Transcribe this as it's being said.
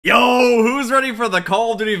Yo, who's ready for the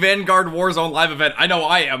Call of Duty Vanguard Warzone Live Event? I know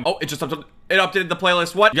I am. Oh, it just updated the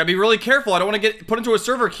playlist. What? You gotta be really careful. I don't want to get put into a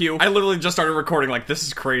server queue. I literally just started recording. Like, this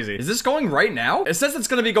is crazy. Is this going right now? It says it's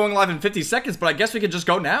gonna be going live in 50 seconds, but I guess we could just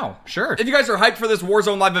go now. Sure. If you guys are hyped for this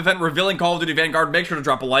Warzone Live Event revealing Call of Duty Vanguard, make sure to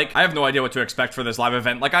drop a like. I have no idea what to expect for this live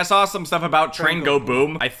event. Like, I saw some stuff about train go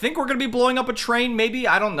boom. I think we're gonna be blowing up a train, maybe.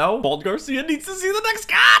 I don't know. Bald Garcia needs to see the next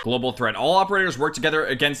guy. Global threat. All operators work together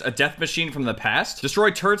against a death machine from the past.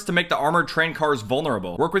 Destroy turrets to make the armored train cars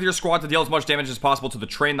vulnerable. Work with your squad to deal as much damage as possible to the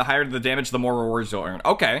train. The higher the damage, the more rewards you'll earn.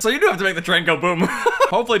 Okay, so you do have to make the train go boom.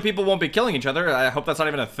 Hopefully people won't be killing each other. I hope that's not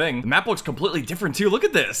even a thing. The map looks completely different too. Look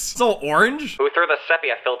at this. It's all orange. Who threw the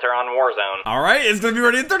sepia filter on Warzone? All right, it's gonna be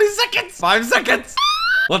ready in 30 seconds. 5 seconds.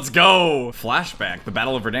 Let's go. Flashback, the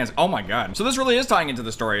Battle of Verdansk. Oh my god. So this really is tying into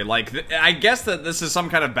the story. Like, I guess that this is some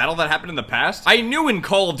kind of battle that happened in the past. I knew in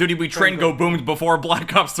Call of Duty we train go boomed before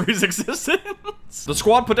Black Ops 3's existence. The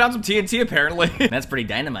squad put down some TNT apparently. That's pretty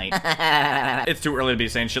dynamite. It's too early to be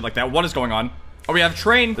saying shit like that. What is going on? Oh, we have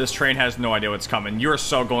train. This train has no idea what's coming. You're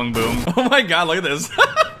so going boom. Oh my god, look at this.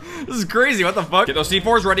 This is crazy. What the fuck? Get those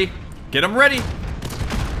C4s ready. Get them ready.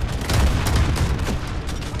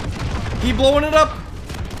 Keep blowing it up.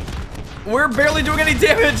 We're barely doing any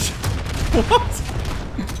damage. What?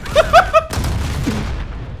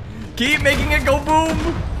 Keep making it go boom.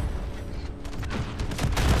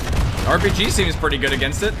 RPG seems pretty good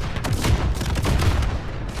against it.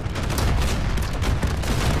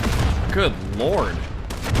 Good lord.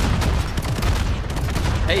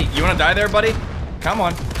 Hey, you wanna die there, buddy? Come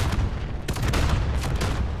on.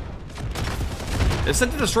 It's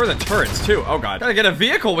set to destroy the turrets, too. Oh, god. Gotta get a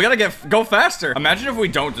vehicle. We gotta go faster. Imagine if we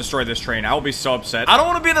don't destroy this train. I will be so upset. I don't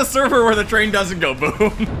want to be in a server where the train doesn't go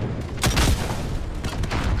boom.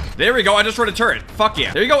 There we go. I destroyed a turret. Fuck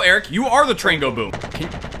yeah. There you go, Eric. You are the train go boom.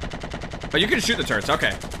 But you can shoot the turrets.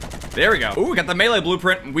 Okay. There we go. Ooh, we got the melee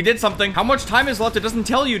blueprint. We did something. How much time is left? It doesn't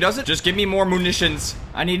tell you, does it? Just give me more munitions.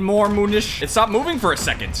 I need more munition. It stopped moving for a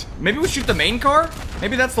second. Maybe we shoot the main car?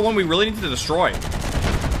 Maybe that's the one we really need to destroy.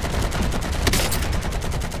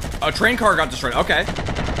 A train car got destroyed. Okay.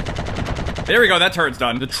 There we go. That turret's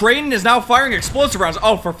done. The train is now firing explosive rounds.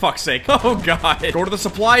 Oh, for fuck's sake. Oh, God. Go to the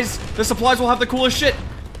supplies. The supplies will have the coolest shit.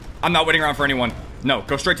 I'm not waiting around for anyone. No,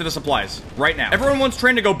 go straight to the supplies. Right now. Everyone wants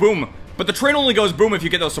train to go boom. But the train only goes boom if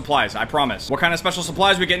you get those supplies, I promise. What kind of special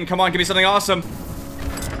supplies we getting? Come on, give me something awesome.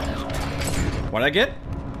 What did I get?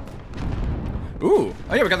 Ooh.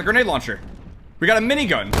 Oh yeah, we got the grenade launcher. We got a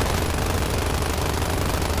minigun.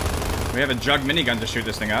 We have a jug minigun to shoot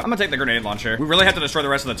this thing up. I'm gonna take the grenade launcher. We really have to destroy the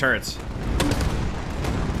rest of the turrets.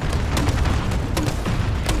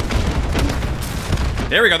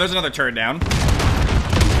 There we go, there's another turret down.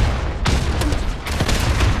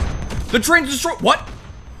 The train's destroyed. What?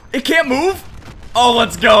 It can't move? Oh,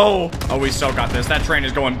 let's go. Oh, we so got this. That train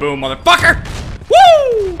is going boom, motherfucker.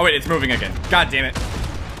 Woo! Oh, wait, it's moving again. God damn it.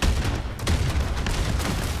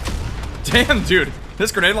 Damn, dude.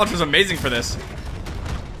 This grenade launcher is amazing for this.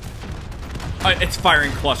 It's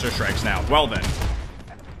firing cluster strikes now. Well, then.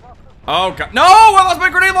 Oh, God. No! I lost my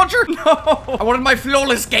grenade launcher! No! I wanted my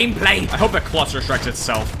flawless gameplay. I hope it cluster strikes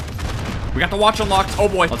itself. We got the watch unlocked. Oh,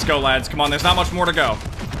 boy. Let's go, lads. Come on, there's not much more to go.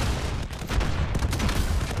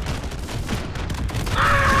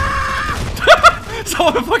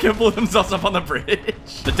 Someone fucking blew themselves up on the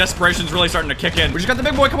bridge. The desperation's really starting to kick in. We just got the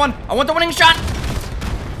big boy. Come on. I want the winning shot.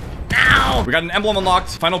 Now. We got an emblem unlocked.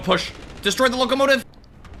 Final push. Destroy the locomotive.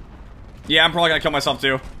 Yeah, I'm probably gonna kill myself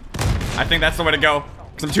too. I think that's the way to go.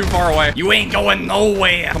 Because I'm too far away. You ain't going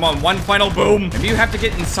nowhere. Come on, one final boom. Maybe you have to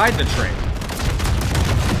get inside the train.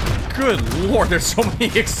 Good lord, there's so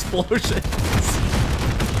many explosions.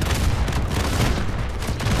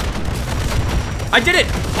 I did it!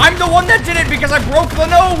 I'm the one that did it because I broke the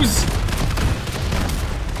nose!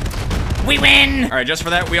 We win! Alright, just for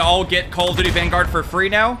that, we all get Call of Duty Vanguard for free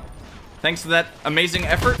now. Thanks to that amazing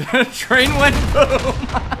effort. The train went boom!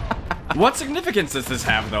 What significance does this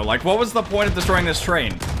have, though? Like, what was the point of destroying this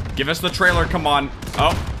train? Give us the trailer, come on.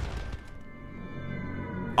 Oh.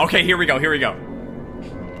 Okay, here we go, here we go.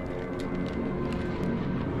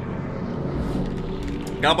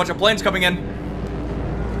 Got a bunch of planes coming in.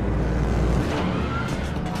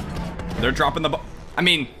 They're dropping the I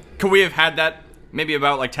mean, could we have had that maybe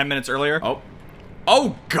about like 10 minutes earlier? Oh.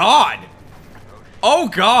 Oh, God. Oh,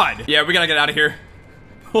 God. Yeah, we gotta get out of here.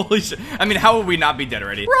 Holy shit. I mean, how would we not be dead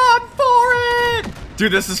already? Run for it!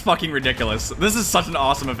 Dude, this is fucking ridiculous. This is such an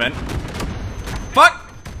awesome event.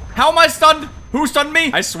 Fuck! How am I stunned? Who stunned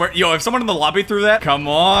me? I swear. Yo, if someone in the lobby threw that. Come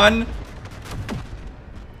on.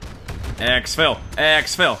 Exfil.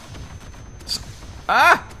 Exfil.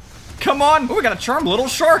 Ah! Come on. Oh, we got a charmed little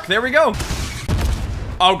shark. There we go.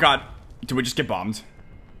 Oh, God. Did we just get bombed?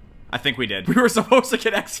 I think we did. We were supposed to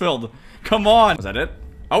get X-filled. Come on. Was that it?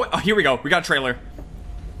 Oh, here we go. We got a trailer.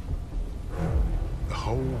 The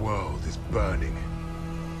whole world is burning.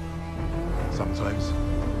 Sometimes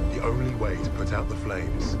the only way to put out the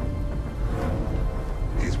flames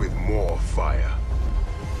is with more fire.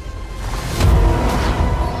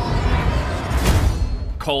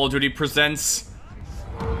 Call of Duty presents.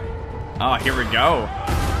 Oh, here we go.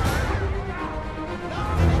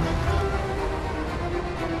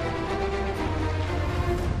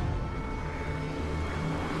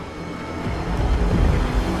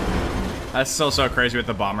 That's so crazy with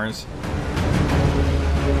the bombers.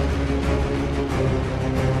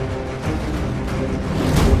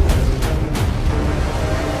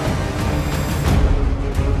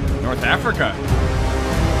 North Africa.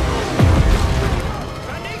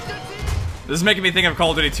 This is making me think of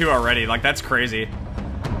Call of Duty 2 already. Like, that's crazy.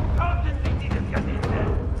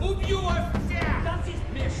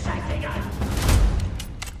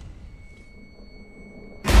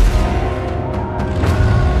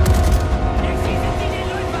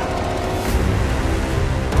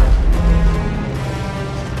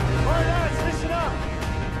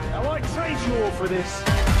 For this.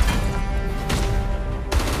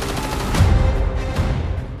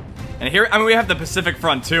 And here, I mean, we have the Pacific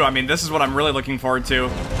Front too. I mean, this is what I'm really looking forward to.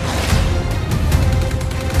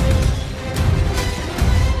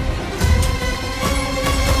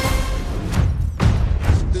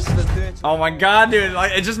 Oh my God, dude!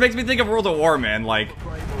 Like, it just makes me think of World at War, man. Like,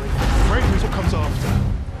 Bravery is what comes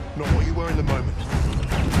after, not what you were in the moment.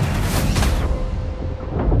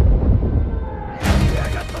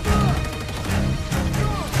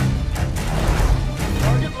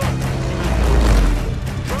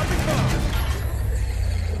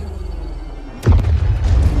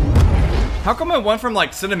 how come it went from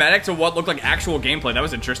like cinematic to what looked like actual gameplay? That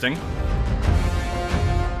was interesting.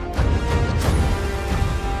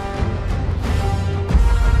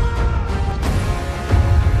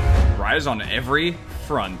 Rise on every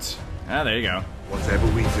front. Ah, there you go. Whatever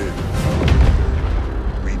we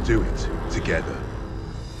do it together.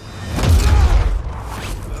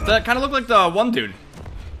 That kind of looked like the one dude.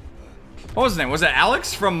 What was his name? Was it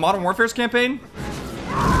Alex from Modern Warfare's campaign?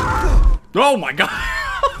 Oh my God.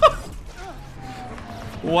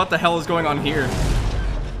 What the hell is going on here?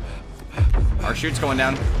 Our shoot's going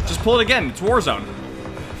down. Just pull it again. It's Warzone.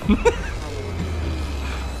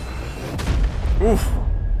 Oof.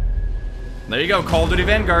 There you go. Call of Duty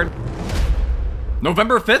Vanguard.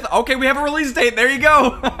 November 5th? Okay, we have a release date. There you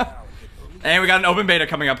go. And we got an open beta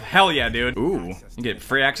coming up. Hell yeah, dude. Ooh. You get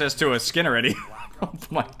free access to a skin already. Oh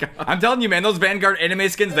my God. I'm telling you, man, those Vanguard anime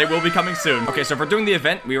skins, they will be coming soon. Okay, so if we're doing the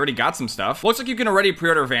event, we already got some stuff. Looks like you can already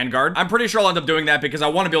pre-order Vanguard. I'm pretty sure I'll end up doing that because I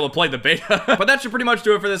want to be able to play the beta. But that should pretty much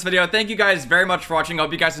do it for this video. Thank you guys very much for watching. I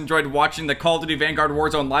hope you guys enjoyed watching the Call of Duty Vanguard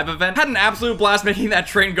Warzone Live Event. Had an absolute blast making that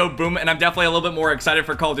train go boom, and I'm definitely a little bit more excited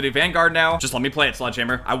for Call of Duty Vanguard now. Just let me play it,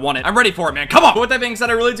 Sledgehammer. I want it. I'm ready for it, man. Come on! But with that being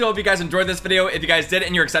said, I really do hope you guys enjoyed this video. If you guys did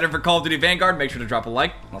and you're excited for Call of Duty Vanguard, make sure to drop a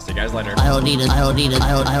like. I'll see you guys later. I don't need to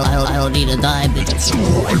die, bitch.